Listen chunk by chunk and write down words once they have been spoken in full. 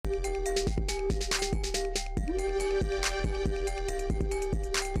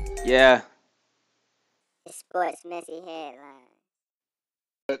Yeah. Sports messy headline.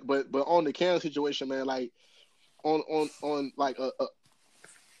 But on the Cam situation, man, like on like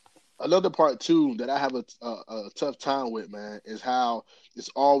another part too that I have a tough time with, man, is how it's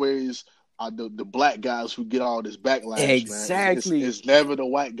always the black guys who get all this backlash, man. Exactly. It's never the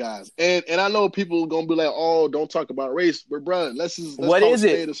white guys, and I know people are gonna be like, oh, don't talk about race, but bro, let's What call is a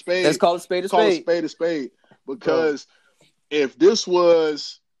it? spade a spade. Let's call a spade a Call a spade. spade a spade, because if this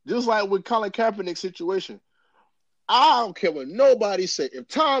was just like with Colin Kaepernick situation, I don't care what nobody say. If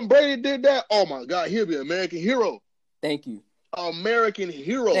Tom Brady did that, oh my God, he'll be an American hero. Thank you. American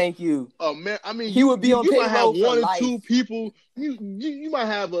hero. Thank you. I mean, He would be on you might have payroll for one or life. two people. You might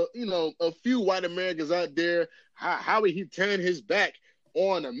have a few white Americans out there. How would he turn his back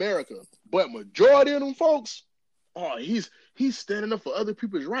on America? But majority of them folks, oh, he's standing up for other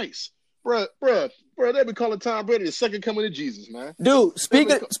people's rights. Bruh, they be calling Tom Brady the second coming of Jesus, man. Dude,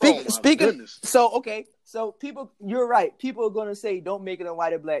 speaking. Goodness. So people, you're right. People are gonna say don't make it a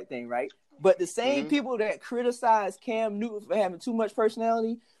white or black thing, right? But the same people that criticize Cam Newton for having too much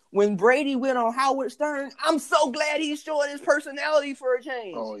personality, when Brady went on Howard Stern, I'm so glad he's showing his personality for a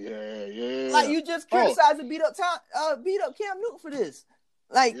change. Oh yeah. Like you just criticized and beat up Cam Newton for this.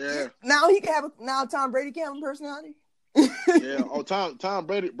 Like now now Tom Brady can have a personality. Yeah. Oh, Tom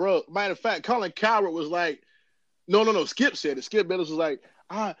Brady, bro. Matter of fact, Colin Coward was like, no. Skip said it. Skip Bayless was like,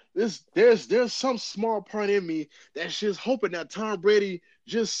 there's some small part in me that's just hoping that Tom Brady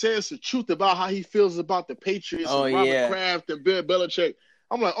just says the truth about how he feels about the Patriots and Robert Kraft and Bill Belichick.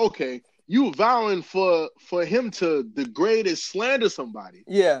 I'm like, okay, you vowing for him to degrade and slander somebody.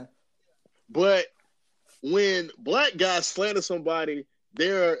 Yeah. But when black guys slander somebody,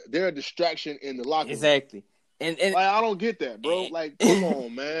 they're a distraction in the locker room. Exactly. And like, I don't get that, bro. Like, come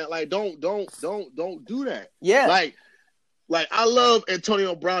on, man. Like, don't do that. Yeah. Like I love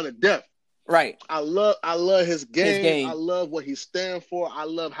Antonio Brown to death. Right. I love his game. I love what he stands for. I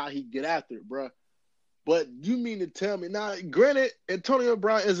love how he get after it, bro. But you mean to tell me now? Granted, Antonio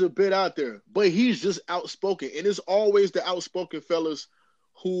Brown is a bit out there, but he's just outspoken, and it's always the outspoken fellas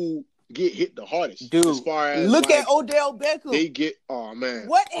who get hit the hardest. Dude, as far as look at Odell Beckham. They get, oh man,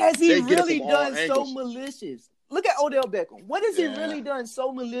 what has he really done so malicious? Look at Odell Beckham. What has he really done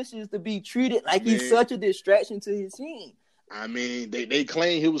so malicious to be treated like he's such a distraction to his team? I mean, they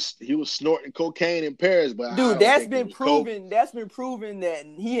claim he was snorting cocaine in Paris, but dude, that's been proven. That's been proven that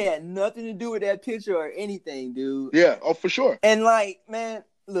he had nothing to do with that picture or anything, dude. Yeah, oh for sure. And like, man,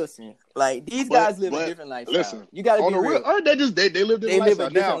 listen, like these guys live a different lifestyle. Listen, you gotta be real. They live a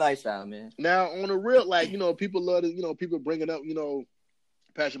different lifestyle, man. Now on the real, like people love to, people bringing up,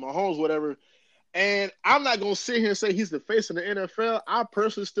 Patrick Mahomes, whatever. And I'm not gonna sit here and say he's the face of the NFL. I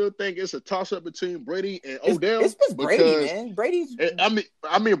personally still think it's a toss up between Brady and Odell. It's Brady, man. Brady's.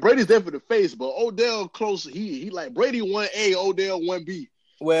 I mean, Brady's there for the face, but Odell close. He like Brady 1A, Odell 1B.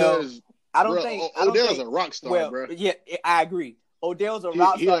 Well, I don't think Odell's a rock star, bro. Yeah, I agree. Odell's a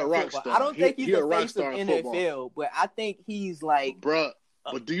rock star. I don't think he's a face of NFL, but I think he's like, bro.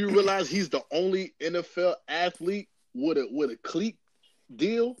 But do you realize he's the only NFL athlete with a cleat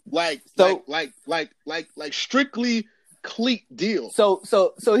deal, like strictly cleat deal. So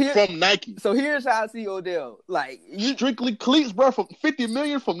here from Nike. So here's how I see Odell. Like strictly cleats, bro. From $50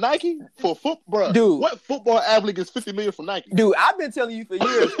 million from Nike for football, bro. Dude, what football athlete gets $50 million from Nike? Dude, I've been telling you for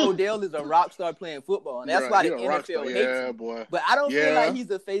years, Odell is a rock star playing football, and that's why the NFL hates him. Boy. But I don't feel like he's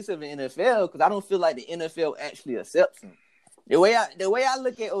the face of the NFL because I don't feel like the NFL actually accepts him. The way I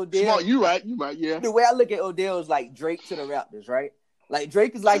look at Odell, Smart, you right, yeah. The way I look at Odell is like Drake to the Raptors, right? Like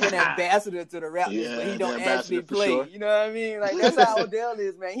Drake is like an ambassador to the Raptors, but he don't actually play. Sure. You know what I mean? Like that's how Odell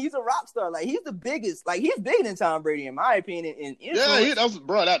is, man. He's a rock star. Like he's the biggest. Like he's bigger than Tom Brady, in my opinion.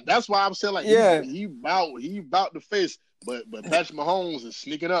 That's why I'm saying like he about to face. But Patrick Mahomes is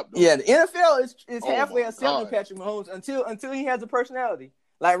sneaking up. Though. Yeah, the NFL is halfway accepting Patrick Mahomes until he has a personality.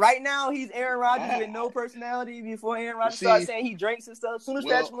 Like right now, he's Aaron Rodgers with no personality. Before Aaron Rodgers starts saying he drinks and stuff, as soon as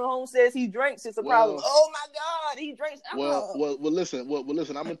Patrick Mahomes says he drinks, it's a problem. Oh my God, he drinks alcohol. Well, listen.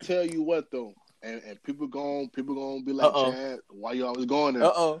 I'm gonna tell you what though, and people gonna be like, Chad, why you always going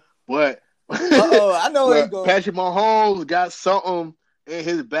there? But I know where he's going. Patrick Mahomes got something in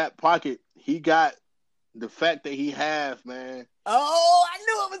his back pocket. He got the fact that he have, man. Oh, I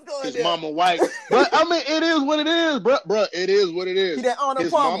knew it was going his mama white. But I mean, it is what it is, bro. It is what it is.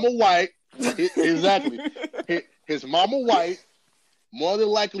 His mama white. Exactly. His mama white. More than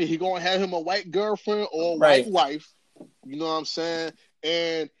likely, he gonna have him a white girlfriend or a white wife. You know what I'm saying?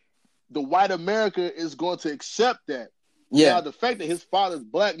 And the white America is going to accept that. Yeah. Now, the fact that his father's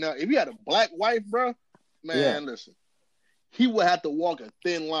black. Now, if he had a black wife, bro, man, listen. he would have to walk a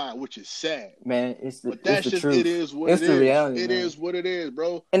thin line, which is sad. Man, it's But that's the just truth. it is what It's it the is. reality. It is what it is,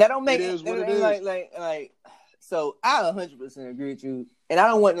 bro. And that don't make it is what it is. Like. So I 100% agree with you, and I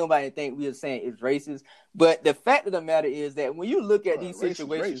don't want nobody to think we are saying it's racist. But the fact of the matter is that when you look at these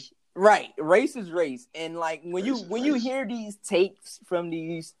situations, right, race is race, and like when you hear these takes from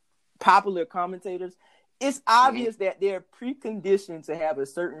these popular commentators, it's obvious that they're preconditioned to have a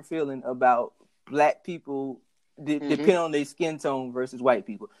certain feeling about black people, depending on their skin tone versus white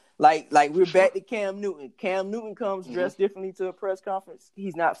people. Like we're back to Cam Newton. Cam Newton comes dressed differently to a press conference.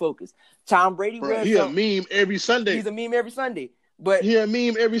 He's not focused. Tom Brady wears a meme every Sunday. He's a meme every Sunday. But he a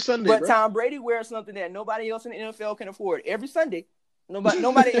meme every Sunday. But Tom Brady wears something that nobody else in the NFL can afford every Sunday.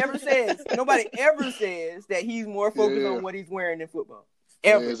 Nobody ever says that he's more focused on what he's wearing in football.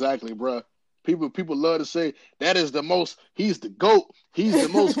 Ever. Yeah, exactly, bro. People love to say he's the GOAT. He's the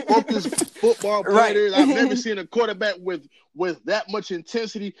most focused football player. Right. I've never seen a quarterback with that much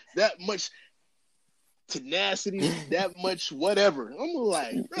intensity, that much tenacity, that much whatever. I'm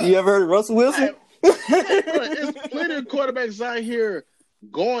like, you ever heard of Russell Wilson? There's plenty of quarterbacks out here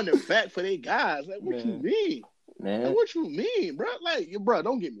going to bat for their guys. Like, what you mean? Man. Like, what you mean, bro? Like, bro,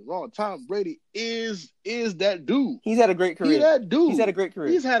 don't get me wrong. Tom Brady is that dude. He's had a great career. He's that dude. He's had a great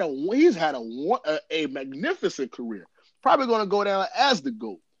career. He's had a magnificent career. Probably going to go down as the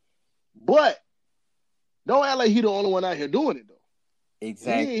GOAT. But don't act like he's the only one out here doing it, though.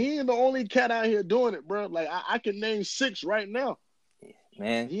 Exactly. He ain't the only cat out here doing it, bro. Like, I can name 6 right now.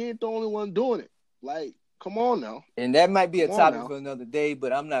 Man. He ain't the only one doing it. Like, come on now. And that might be a topic for another day,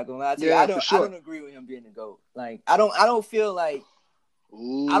 but I'm not gonna lie to you. I don't agree with him being the GOAT. Like, I don't feel like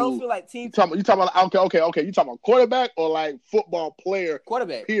teams. You talking about okay. You talking about quarterback or like football player?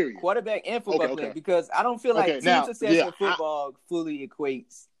 Quarterback. Period. Quarterback and football player, because I don't feel like team success in football fully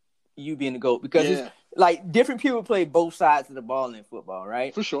equates you being the GOAT, because it's like different people play both sides of the ball in football,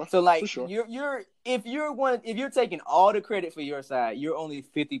 right? For sure. So like if you're taking all the credit for your side, you're only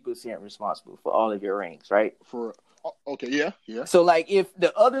 50% responsible for all of your rings, right? Yeah. So like if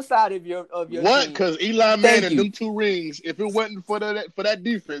the other side of your what? Because Eli Manning them 2 rings, if it wasn't for that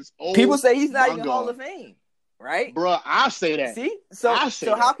defense, people say he's not even Hall of Fame. Right, bro. I say that. See, so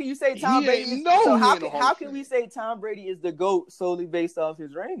how can you say Tom Brady? So how can we say Tom Brady is the GOAT solely based off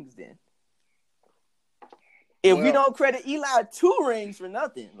his rings then? If we don't credit Eli 2 rings for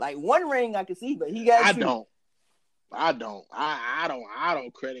nothing, like 1 ring I can see, but he got 2. I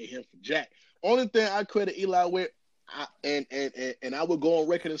don't credit him for jack. Only thing I credit Eli with, and I would go on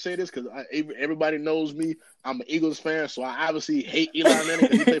record and say this because everybody knows me. I'm an Eagles fan, so I obviously hate Eli Manning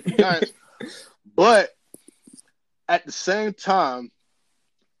because he played for the Giants. But at the same time,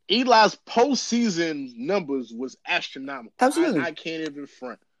 Eli's postseason numbers was astronomical. Absolutely. I can't even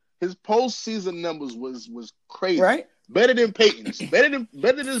front. His postseason numbers was crazy. Right. Better than Peyton's. Better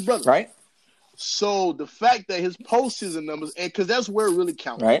than his brother. Right. So the fact that his postseason numbers, and because that's where it really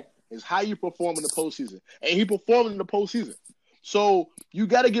counts, right, is how you perform in the postseason. And he performed in the postseason. So you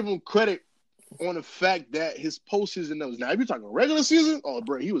got to give him credit on the fact that his postseason numbers. Now, if you're talking regular season,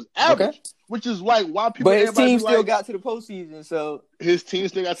 bro, he was average, which is like why people. But his team still got to the postseason, so his team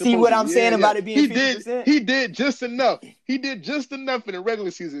still got to the postseason. See what I'm saying about it being 50%? He did just enough. He did just enough in the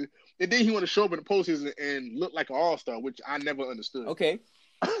regular season, and then he want to show up in the postseason and look like an all-star, which I never understood. Okay.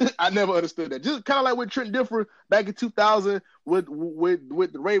 I never understood that. Just kind of like with Trent Dilfer back in 2000 with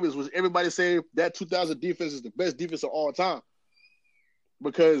the Ravens, was everybody saying that 2000 defense is the best defense of all time.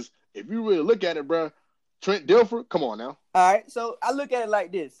 Because if you really look at it, bro, Trent Dilfer, come on now. All right, so I look at it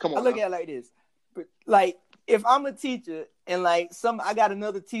like this. Like, if I'm a teacher and like I got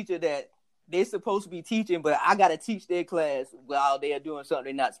another teacher that they're supposed to be teaching, but I got to teach their class while they are doing something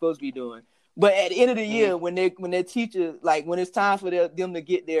they're not supposed to be doing. But at the end of the year, when their teacher, like when it's time for them to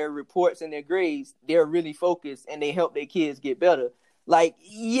get their reports and their grades, they're really focused and they help their kids get better. Like,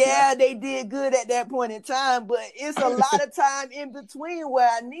 they did good at that point in time, but it's a lot of time in between where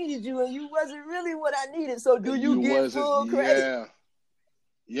I needed you and you wasn't really what I needed. So do you get full credit?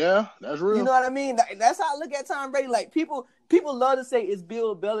 Yeah, that's real. You know what I mean? That's how I look at Tom Brady. Like, people love to say it's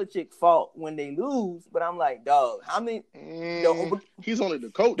Bill Belichick's fault when they lose, but I'm like, dog, how many? He's only the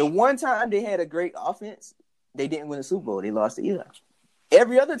coach. The one time they had a great offense, they didn't win a Super Bowl. They lost to Eli.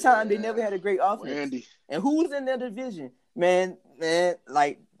 Every other time, they never had a great offense. Randy. And who was in their division? Man,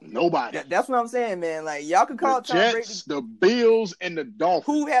 like nobody. That's what I'm saying, man. Like, y'all can call Tom Jets, Brady, the Bills, and the Dolphins,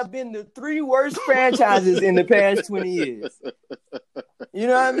 who have been the 3 worst franchises in the past 20 years. You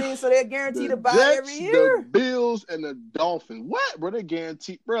know what I mean? So they're guaranteed to buy every year. The Bills and the Dolphins. What, bro? They're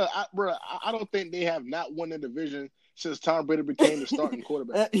guaranteed, bro. I don't think they have not won the division since Tom Brady became the starting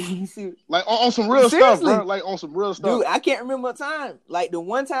quarterback. You see, Like on some real stuff, Seriously. bro. Like on some real stuff. dude, I can't remember a time. Like the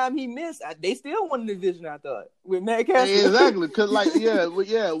one time he missed, they still won the division. I thought with Matt Castle. Exactly, because like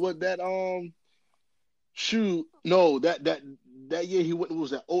with that shoot, no, that year he went,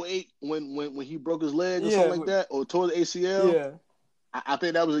 was that 08 when he broke his leg or Yeah, something like that, or tore the ACL. Yeah, I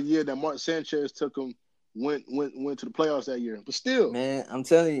think that was a year that Mark Sanchez took him went to the playoffs that year. But still, man, I'm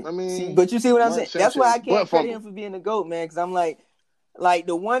telling you. I mean, but you see what I'm Mark saying? That's why I Sanchez can't butt credit fumble. him for being the GOAT, man. Because I'm like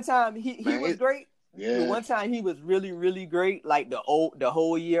the one time he Man, was great. Yeah, The one time he was really, really great, like the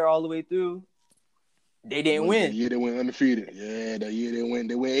whole year all the way through, they didn't the win. year they went undefeated. Yeah, that year they went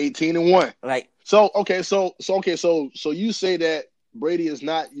 18-1. Like, So you say that Brady is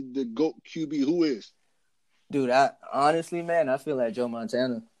not the GOAT QB. Who is? dude, I honestly, man, I feel like Joe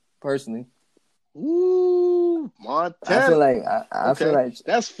Montana, personally. Ooh, Montana. I feel like I Okay. feel like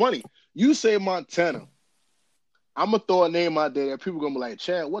That's funny. You say Montana. I'm gonna throw a name out there that people gonna be like,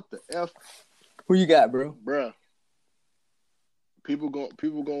 Chad, what the F? who you got, bro? Bruh. People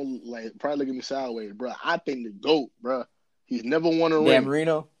gonna like probably look at me sideways, bruh. I think the GOAT, bruh. He's never won a ring. Dan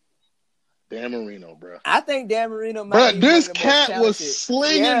Marino. Dan Marino, bruh. I think Dan Marino might Bruh, be this one of the most cat was talented.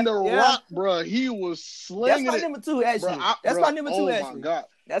 slinging the Yeah. rock, bruh. He was That's slinging my it. number two, actually. Bruh, That's bruh, my number two, oh actually. my God.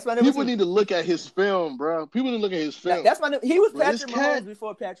 That's my number People two. need to look at his film, bruh. People need to look at his film. That's he was Bruh, this Patrick cat- Mahomes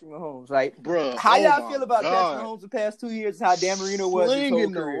before Patrick Mahomes. Like, Bruh, how oh y'all my feel about God. Patrick Mahomes the past 2 years? How Dan Marino was his whole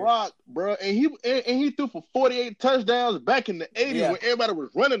Slinging the career. rock, bro, and he threw for 48 touchdowns back in the 80s Yeah. when everybody was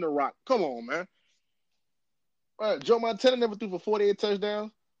running the rock. Come on, man. Joe Montana never threw for 48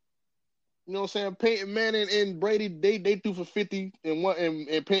 touchdowns. You know what I'm saying? Peyton Manning and Brady, they threw for 50 and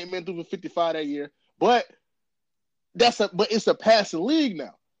Peyton Manning threw for 55 that year. But it's a passing league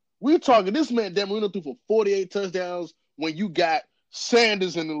now. We're talking this man Dan Marino threw for 48 touchdowns when you got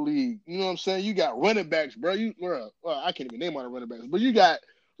Sanders in the league. You know what I'm saying? You got running backs, bro. I can't even name all the running backs, but you got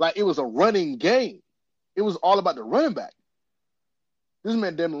like it was a running game. It was all about the running back. This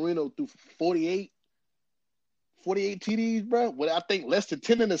man Dan Marino threw for 48 TDs, bro. With I think less than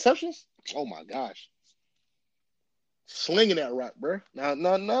 10 interceptions. Oh my gosh, slinging that rock, bro. Now,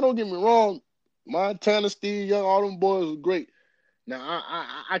 don't get me wrong. Montana, Steve Young, all them boys was great. Now,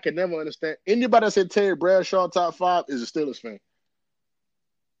 I can never understand anybody that said Terry Bradshaw top 5 is a Steelers fan.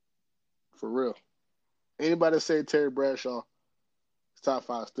 For real, anybody that said Terry Bradshaw is top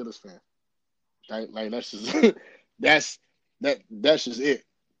 5 Steelers fan. Like that's just that's just it.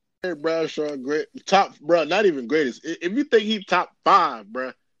 Terry Bradshaw great top, bro. Not even greatest. If you think he top 5,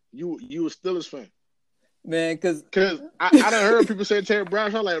 bro. You a Steelers fan. Man, because I done heard people say Terry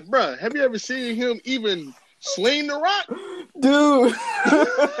Bradshaw, like, bruh, have you ever seen him even sling the rock? dude,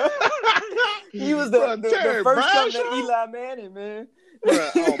 he was the Terry first son Bradshaw? of Eli Manning, man.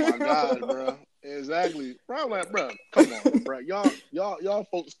 Bruh, oh my God, bruh. Exactly. Bro, I'm like, bruh, come on, bruh. Y'all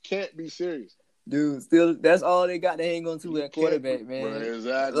folks can't be serious. Dude, still, that's all they got to hang on to at quarterback, man. Bruh,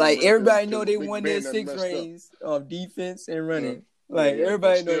 exactly. Like, man, everybody 'cause know they Big won Ben their done 6 messed up. rings of defense and running. Yeah. Like, Yeah,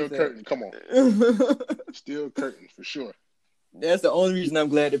 everybody Steel knows that. Curtain, come on. Steel Curtain, for sure. That's the only reason I'm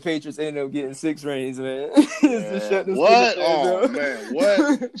glad the Patriots ended up getting 6 rings, man. Is to shut the What? Steelers Oh, down. man,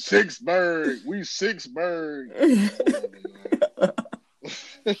 what? Sixburg. We Sixburg.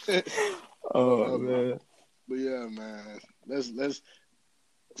 Oh, man. But yeah, man. Let's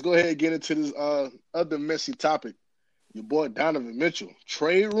go ahead and get into this other messy topic. Your boy Donovan Mitchell.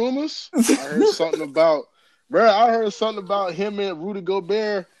 Trade rumors? I heard something about him and Rudy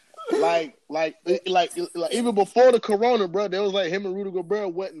Gobert. Like even before the corona, bro, there was like him and Rudy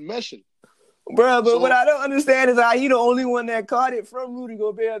Gobert wasn't meshing. Bro, but So- what I don't understand is how he the only one that caught it from Rudy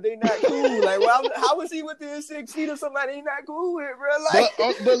Gobert. They not cool. Like, how was he within 6 feet of somebody he not cool with, bro? Like,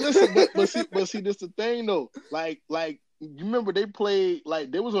 But listen, but see, this the thing though. Like you remember they played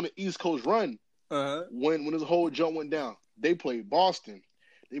like they was on the East Coast run when this whole jump went down. They played Boston,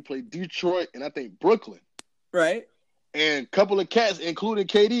 they played Detroit, and I think Brooklyn. right, And a couple of cats, including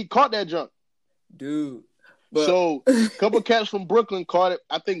KD, caught that jump. dude. But, So a couple of cats from Brooklyn caught it.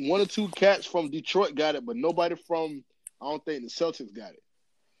 I think 1 or 2 cats from Detroit got it, but nobody from I don't think the Celtics got it.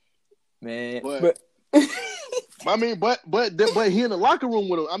 man, But I mean, but he in the locker room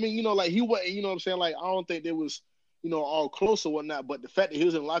with him. I mean, like he wasn't. You know what I'm saying? Like I don't think they was, all close or whatnot. But the fact that he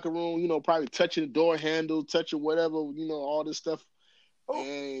was in the locker room, probably touching the door handle, touching whatever, all this stuff,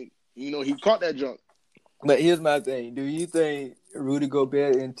 and he caught that junk. But here's my thing: do you think Rudy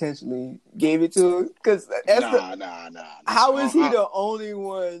Gobert intentionally gave it to him? Because Nah. How is he the only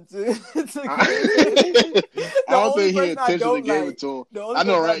one to I don't think he intentionally gave it to him. I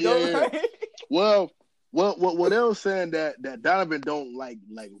know, right? Yeah. Well, What they was saying that Donovan don't like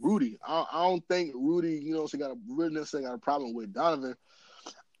Rudy. I don't think Rudy, really necessarily got a problem with Donovan.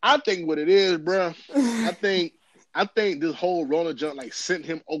 I think what it is, bro. I think this whole Rona jump like sent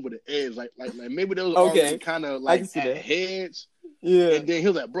him over the edge. Like maybe they was already kind of like at heads. Yeah. And then he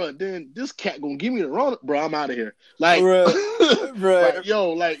was like, bro, then this cat gonna give me the Rona, bro. I'm out of here. Like, right.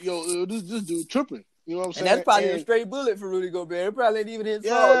 yo, this dude tripping. You know what I'm saying? And that's probably a straight bullet for Rudy Gobert. It probably ain't even his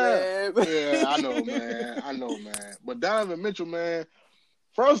fault, man. Yeah, I know, man. But Donovan Mitchell, man,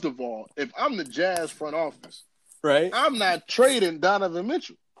 first of all, if I'm the Jazz front office, right, I'm not trading Donovan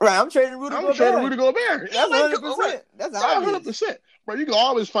Mitchell. Right, I'm trading Rudy Gobert. That's 100%. That's 100%. Bro, you can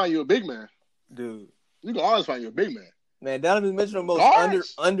always find you a big man. Dude. You can always find you a big man. Man, Donovan Mitchell, the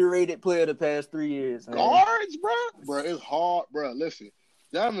most underrated player of the past 3 years. Man. Guards, bro? Bro, it's hard. Bro, listen.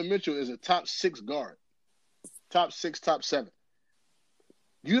 Donovan Mitchell is a top 6 guard. Top 6, top 7.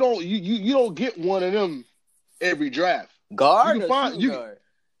 You don't get one of them every draft. Guard guard?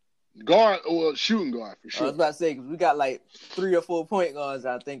 Guard or shooting guard for sure. I was about to say, because we got like 3 or 4 point guards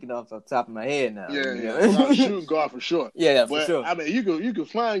I'm thinking off the top of my head now. Yeah. Shooting guard for sure. Yeah, but, for sure. I mean, you can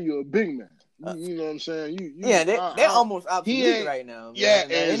find you a big man. You know what I'm saying? They're almost obsolete right now. Man. Yeah,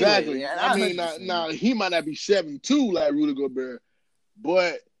 exactly. Anyway, I mean, now he might not be 7'2" like Rudy Gobert,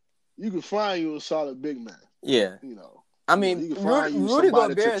 but you can find you a solid big man. Yeah. You know. I mean, you can find Rudy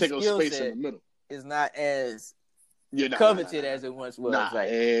Gobert's take up space in the middle. Is not as coveted as it once was.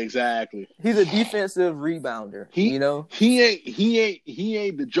 Exactly. He's a defensive rebounder. He ain't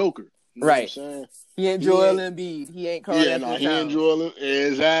the Joker. You know right. What I'm saying? He ain't Joel Embiid. He ain't Karl Anthony Towns. He ain't Joel.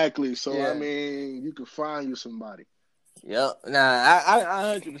 Exactly. So I mean, you can find you somebody. Yep. Nah,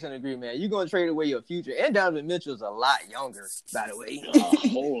 I 100% agree, man. You're gonna trade away your future. And Donovan Mitchell's a lot younger, by the way. A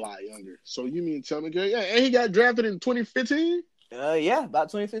whole lot younger. So you mean tell me, and he got drafted in 2015? Yeah, about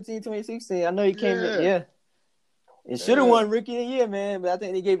 2015, 2016. I know he came. It should have won Rookie of the Year, man, but I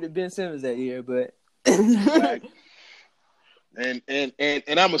think they gave it to Ben Simmons that year. But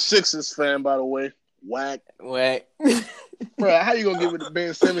and I'm a Sixers fan, by the way. Whack. Bro, how you gonna give it to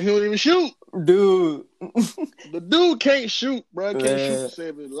Ben Simmons? He don't even shoot. Dude. The dude can't shoot, bro. Can't shoot to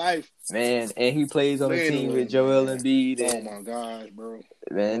save his life. Man, and he plays on the team with Joel Embiid. Oh my gosh, bro.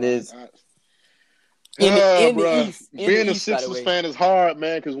 Man, it's in the East. Being a Sixers fan is hard,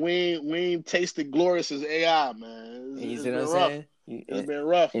 man, because we ain't tasted glorious as AI, man. It's been rough. It's been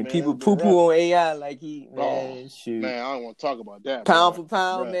rough, and man. people poo-poo on AI like shoot. Man, I don't want to talk about that. Pound for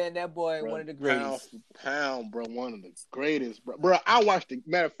pound, man, that boy one of the greatest. Pound for pound, bro, one of the greatest, bro. Bro, I watched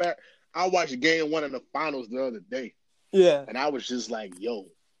game 1 of the finals the other day. Yeah. And I was just like, yo,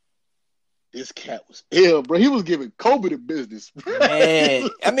 this cat was ill, bro. He was giving Kobe the business. Man.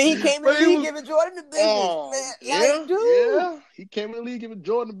 I mean, he came in the league giving Jordan the business, man. Yeah. He came in the league giving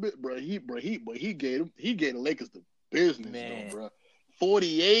Jordan the business, bro. He gave the Lakers the business, man. Though, bro.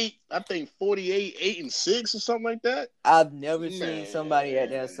 48, I think 48, 8-6 or something like that. I've never seen somebody at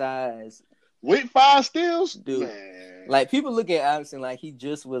that size with 5 steals, dude. Man. Like people look at Iverson like he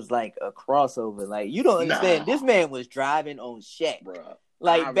just was like a crossover. Like you don't understand. This man was driving on Shaq, bro.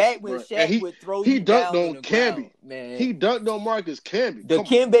 Like back when Shaq would throw you down on Camby, man. He dunked on Marcus Camby.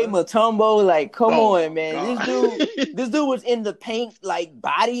 Dikembe Mutombo, like come on, man. God. This dude was in the paint, like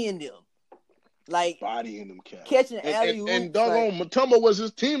bodying them. Like bodying them cats. Catching alley-oops. And doggone Mutombo was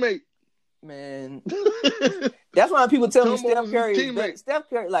his teammate. Man. That's why people tell me Steph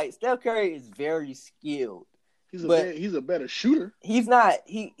Curry is very skilled. He's a better shooter. He's not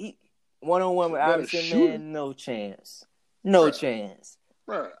he one-on-one with Iverson, man, no chance. No chance.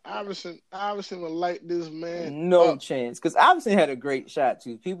 Bro, Iverson will light this man. No chance. Because Iverson had a great shot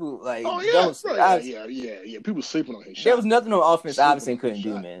too. People like yeah. People sleeping on his shot. There was nothing on offense Iverson couldn't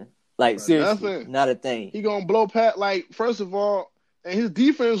do, man. Like seriously, nothing. Not a thing. He gonna blow Pat. Like first of all, and his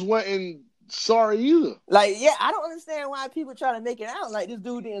defense wasn't sorry either. Like I don't understand why people try to make it out like this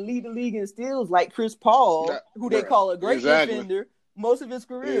dude didn't lead the league in steals like Chris Paul, who they call a great defender most of his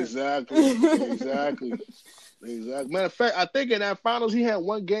career. Exactly. Matter of fact, I think in that finals he had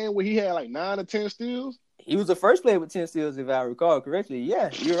one game where he had like 9 or 10 steals. He was the first player with 10 steals, if I recall correctly. Yeah,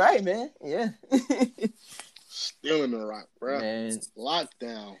 you're right, man. Yeah. Stealing the rock, bro. Man.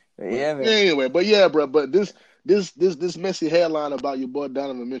 Lockdown. Yeah, man. Anyway, but yeah, bro. But this messy headline about your boy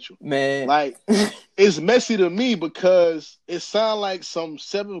Donovan Mitchell, man, like it's messy to me because it sounds like some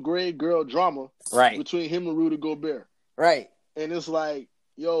 7th grade girl drama, right, between him and Rudy Gobert, right. And it's like,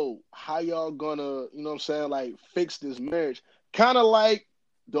 yo, how y'all gonna, you know what I'm saying, like fix this marriage? Kind of like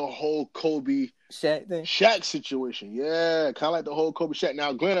the whole Kobe Shaq situation, yeah, kind of like the whole Kobe Shaq.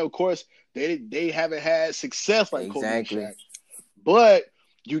 Now, granted, of course, they haven't had success like Kobe and Shaq, but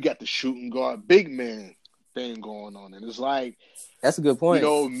you got the shooting guard big man thing going on, and it's like, that's a good point.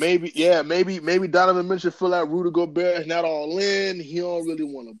 Maybe Donovan Mitchell feel like Rudy Gobert is not all in. He don't really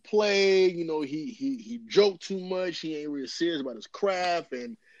want to play. He joked too much. He ain't really serious about his craft,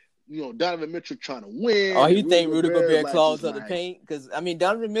 and Donovan Mitchell trying to win. Oh, he think Rudy Gobert claws up the paint? Because,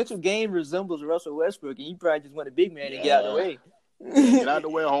 Donovan Mitchell game resembles Russell Westbrook, and he probably just want a big man to get out of the way. Get out of the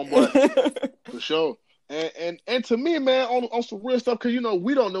way, homeboy. For sure. And to me, man, on some real stuff, because,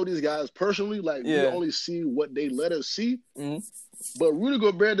 we don't know these guys personally. Like, we only see what they let us see. Mm-hmm. But Rudy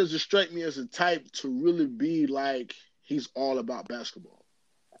Gobert doesn't strike me as a type to really be like he's all about basketball.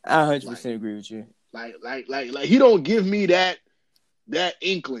 I 100% agree with you. Like he don't give me that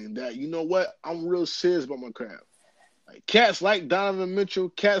inkling that, I'm real serious about my craft. Like cats like Donovan Mitchell,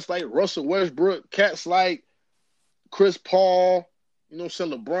 cats like Russell Westbrook, cats like Chris Paul,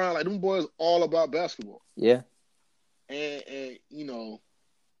 LeBron, like them boys all about basketball. Yeah. And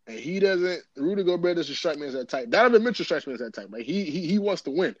he doesn't. Rudy Gobert doesn't strike me as that type. Donovan Mitchell strikes me as that type. Like he wants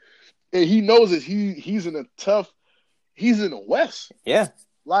to win, and he knows that he's in the West. Yeah.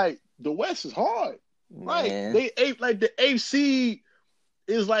 Like the West is hard. Like the AFC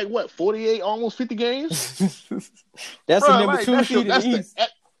is like what 48, almost 50 games. That's the number 2 seed in the East.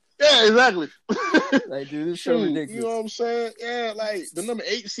 Yeah, exactly. Like, dude, this is so ridiculous. You know what I'm saying? Yeah, like the number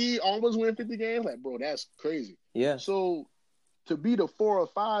 8 seed almost win 50 games. Like, bro, that's crazy. Yeah. So to be the 4 or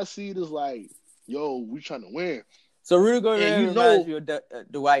 5 seed is like, yo, we trying to win. So Rudy Gobert reminds you of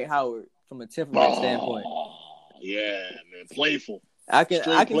Dwight Howard from a temperament standpoint. Yeah, man, playful. I can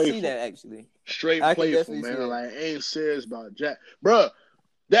see that actually. Straight playful, man. Like ain't serious about Jack, bro.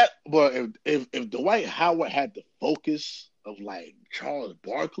 If Dwight Howard had the focus of like Charles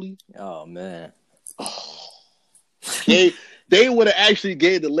Barkley, oh man, they would have actually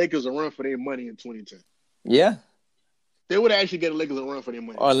gave the Lakers a run for their money in 2010. Yeah, they would have actually gave the Lakers a run for their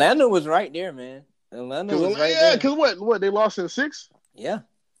money. Orlando was right there, man. Orlando was right there. Yeah, because what they lost in 6? Yeah,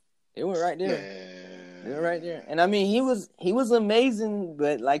 they were right there. Man. They were right there, and he was amazing,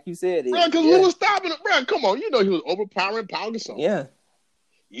 but like you said, because who was stopping him? Bro, come on, he was overpowering Pau Gasol. Yeah,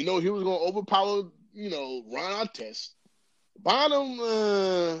 he was going to overpower Ron Artest. Bottom,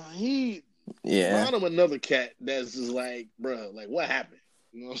 Bottom another cat that's just like, bro, like what happened?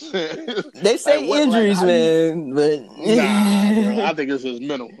 You know what I'm saying? They say injuries, man, but nah, bro, I think it's his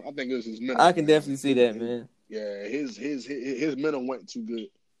mental. I can definitely see that, man. Yeah, his mental went too good.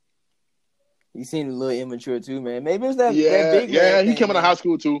 He seemed a little immature too, man. Maybe it's that big man. Yeah, he came out of high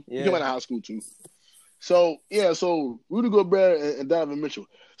school too. So Rudy Gobert and Donovan Mitchell.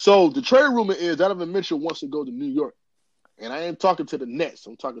 So the trade rumor is Donovan Mitchell wants to go to New York. And I ain't talking to the Nets.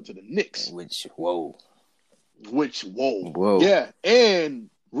 I'm talking to the Knicks. Which, whoa. Yeah. And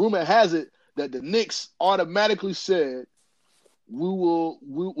rumor has it that the Knicks automatically said, the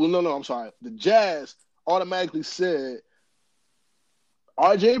Jazz automatically said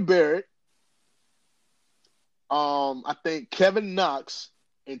RJ Barrett, I think Kevin Knox,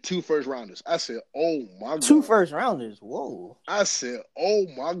 and 2 first rounders. I said, oh my God. 2 first rounders? Whoa. I said, oh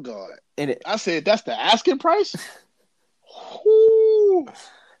my God. And I said, that's the asking price? Whoo.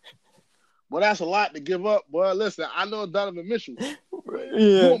 Well, that's a lot to give up. Boy, listen, I know Donovan Mitchell. Yeah.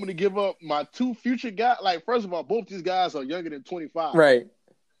 You want me to give up my 2 future guys? Like, first of all, both these guys are younger than 25. Right.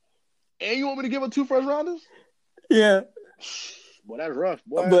 And you want me to give up 2 first rounders? Yeah. Boy, that's rough,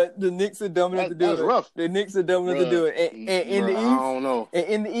 boy. But the Knicks are dumb enough to do it. That's rough. The Knicks are dumb enough to do it. And in the East, I don't know. And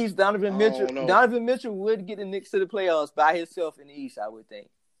in the East, Donovan Mitchell would get the Knicks to the playoffs by himself in the East, I would think.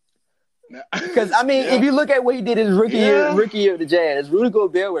 Because if you look at what he did his rookie year of the Jazz, Rudy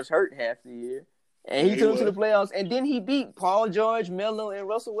Gobert was hurt half the year, and he took him to the playoffs, and then he beat Paul George, Melo, and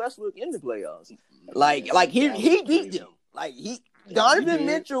Russell Westbrook in the playoffs. He beat them. Donovan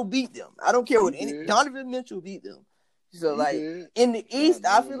Mitchell beat them. I don't care what Donovan Mitchell beat them. So in the East,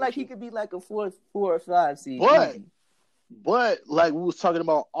 I feel like he could be like a 4 or 5 seed. But like we was talking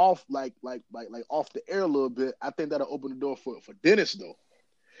about off off the air a little bit, I think that'll open the door for Dennis though.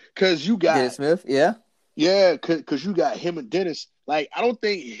 Cause you got Dennis Smith, yeah, cause you got him and Dennis. Like I don't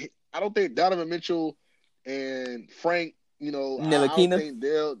think Donovan Mitchell and Frank, I don't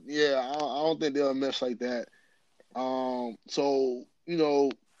think they'll mess like that. So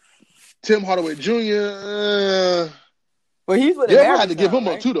Tim Hardaway Jr. But he's with the Mavericks. Had to give him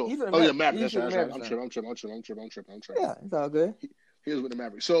right? up too though. Mavericks. That's right. I'm tripping. Yeah, it's all good. He was with the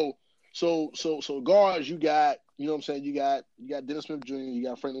Mavericks. So guards, you got, you know what I'm saying? You got Dennis Smith Jr., you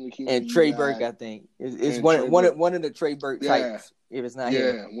got Frank Ntilikina, and Trey Burke. I think it's one of the Trey Burke types. If it's not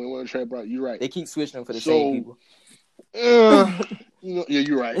him, one of Trey Burke. You're right. They keep switching them for the same people.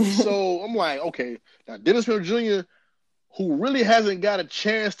 You're right. So I'm like, okay, now Dennis Smith Jr. who really hasn't got a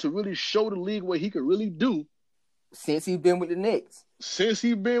chance to really show the league what he could really do since he's been with the Knicks.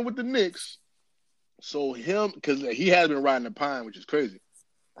 So him, because he has been riding the pine, which is crazy.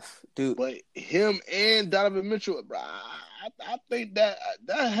 Dude. But him and Donovan Mitchell, bro, I think that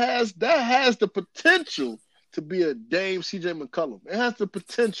has the potential to be a Dame CJ McCollum. It has the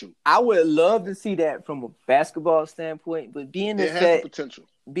potential. I would love to see that from a basketball standpoint, but being the fact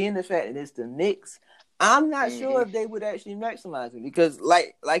that it's the Knicks, I'm not sure if they would actually maximize it because,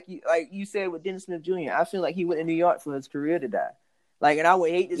 like you said with Dennis Smith Jr., I feel like he went to New York for his career to die. Like, and I would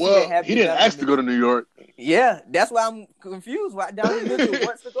hate to see that happen. He didn't ask to go to New York. Yeah, that's why I'm confused. Why Donovan Mitchell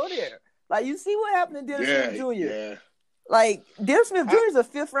wants to go there? Like, you see what happened to Dennis Smith Jr. Yeah. Like, Dennis Smith Jr. is a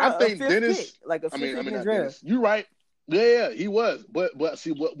fifth round. I think Dennis, pick, like a fifth not draft. Dennis. You're right. Yeah, he was. But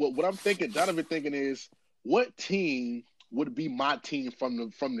see, what I'm thinking, Donovan thinking is, what team would be my team from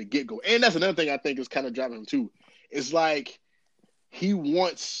the get go? And that's another thing I think is kind of driving him too. It's like he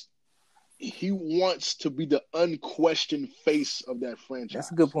wants to be the unquestioned face of that franchise.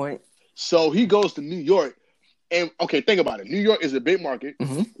 That's a good point. So he goes to New York, and okay, think about it. New York is a big market,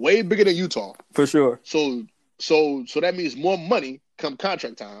 way bigger than Utah, for sure. So that means more money come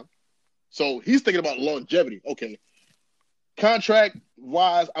contract time. So he's thinking about longevity. Okay, contract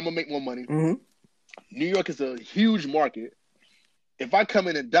wise, I'm gonna make more money. Mm-hmm. New York is a huge market. If I come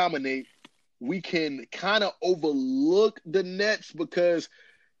in and dominate, we can kind of overlook the Nets because.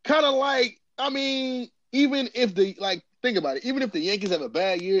 Kind of like, I mean, even if think about it, even if the Yankees have a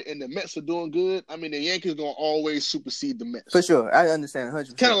bad year and the Mets are doing good, I mean, the Yankees going to always supersede the Mets. For sure. I understand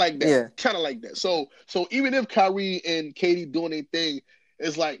 100%. Kind of like that. Yeah. Kind of like that. So even if Kyrie and KD doing their thing,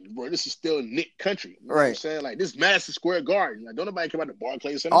 it's like, bro, this is still Knick country. You know what I'm saying? Like, this Madison Square Garden. Like, don't nobody come out to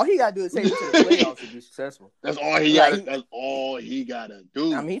Barclays Center. All he got to do is take it to the playoffs to be successful. That's all he got. That's all he got to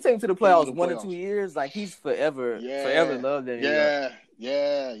do. I mean, he take it to the playoffs 1 or 2 years. Like, he's forever loved it. Yeah.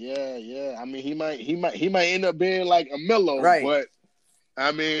 I mean, he might end up being like a Melo, but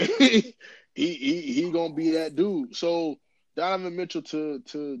I mean, he gonna be that dude. So Donovan Mitchell to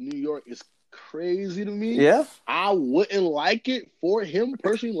New York is crazy to me. Yeah, I wouldn't like it for him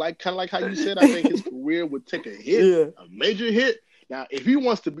personally. Kind of like how you said, I think his career would take a hit, a major hit. Now, if he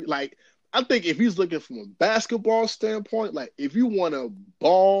wants to be like, I think if he's looking from a basketball standpoint, like if you want to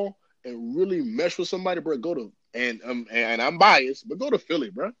ball and really mesh with somebody, bro, go to. And I'm biased, but go to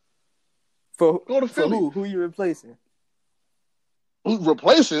Philly, bro. Go to Philly. For who you replacing? Who's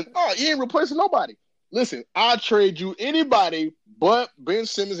replacing? Oh, you ain't replacing nobody. Listen, I'll trade you anybody but Ben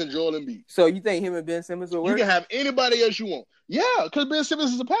Simmons and Joel Embiid. So you think him and Ben Simmons will work? You can have anybody else you want. Yeah, because Ben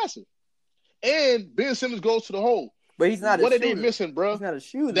Simmons is a passer. And Ben Simmons goes to the hole. But he's not a shooter. What are they missing, bro? He's not a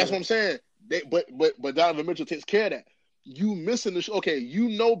shooter. That's what I'm saying. But Donovan Mitchell takes care of that. You missing the okay, you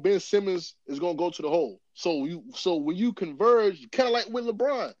know Ben Simmons is gonna go to the hole. So when you converge, kind of like with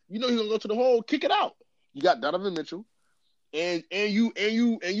LeBron, you know he's gonna go to the hole, kick it out. You got Donovan Mitchell, and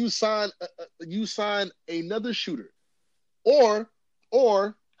you sign another shooter, or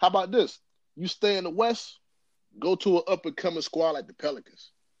how about this? You stay in the West, go to an up and coming squad like the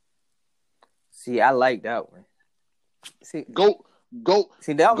Pelicans. See, I like that one. See, go.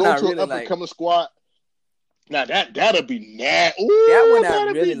 See, that one go I to really an up and like. coming squad. Now that'll be nasty. That one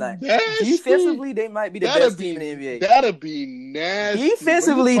I really like. Nasty. Defensively, they might be the best team in the NBA. That'll be nasty.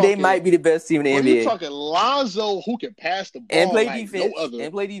 Defensively, they might be the best team in the NBA. You're talking Lonzo, who can pass the ball and play like defense. no other.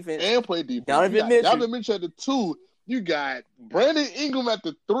 And play defense. Donovan Mitchell at the 2. You got Brandon Ingram at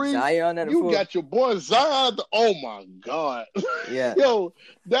the 3. Zion at the 4. You got your boy Zion at the. Oh my God. Yeah. Yo,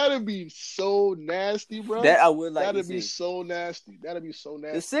 that'd be so nasty, bro. That I would like. That'd be so nasty. That'd be so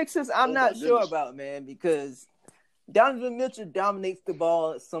nasty. The Sixers, I'm not sure about, man, because Donovan Mitchell dominates the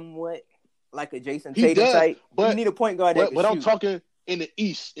ball somewhat like a Jason Tatum type. But you need a point guard that can shoot. I'm talking in the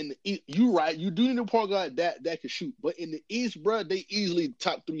East. You right. You do need a point guard that can shoot. But in the East, bro, they easily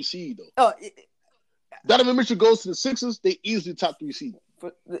top 3 seed though. Donovan Mitchell goes to the Sixers, they easily top 3 seed.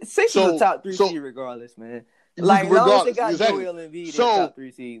 But the Sixers are top 3 seed regardless, man. Like, as long as they got Joel Embiid, they're top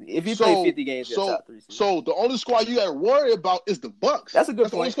 3 seed. If you play 50 games, they're top 3 seed. So the only squad you got to worry about is the Bucks. That's a good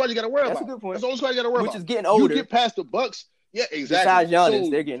point. That's the only squad you got to worry about. That's a good point. That's the only squad you got to worry about. Which is getting older. You get past the Bucks. Yeah, exactly. Besides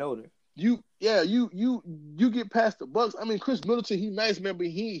Giannis, they're getting older. You get past the Bucks. I mean, Chris Middleton, he's nice, man, but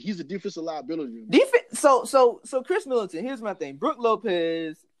he's a defensive liability. So Chris Middleton, here's my thing. Brook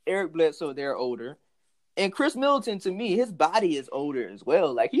Lopez, Eric Bledsoe, they're older. And Chris Middleton, to me, his body is older as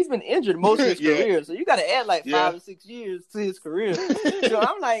well. Like, he's been injured most of his career. So you got to add like 5 or 6 years to his career. So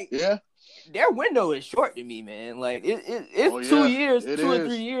I'm like, their window is short to me, man. Like, it's 2 years, 2 or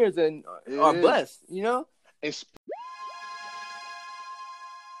 3 years, and are bust, you know?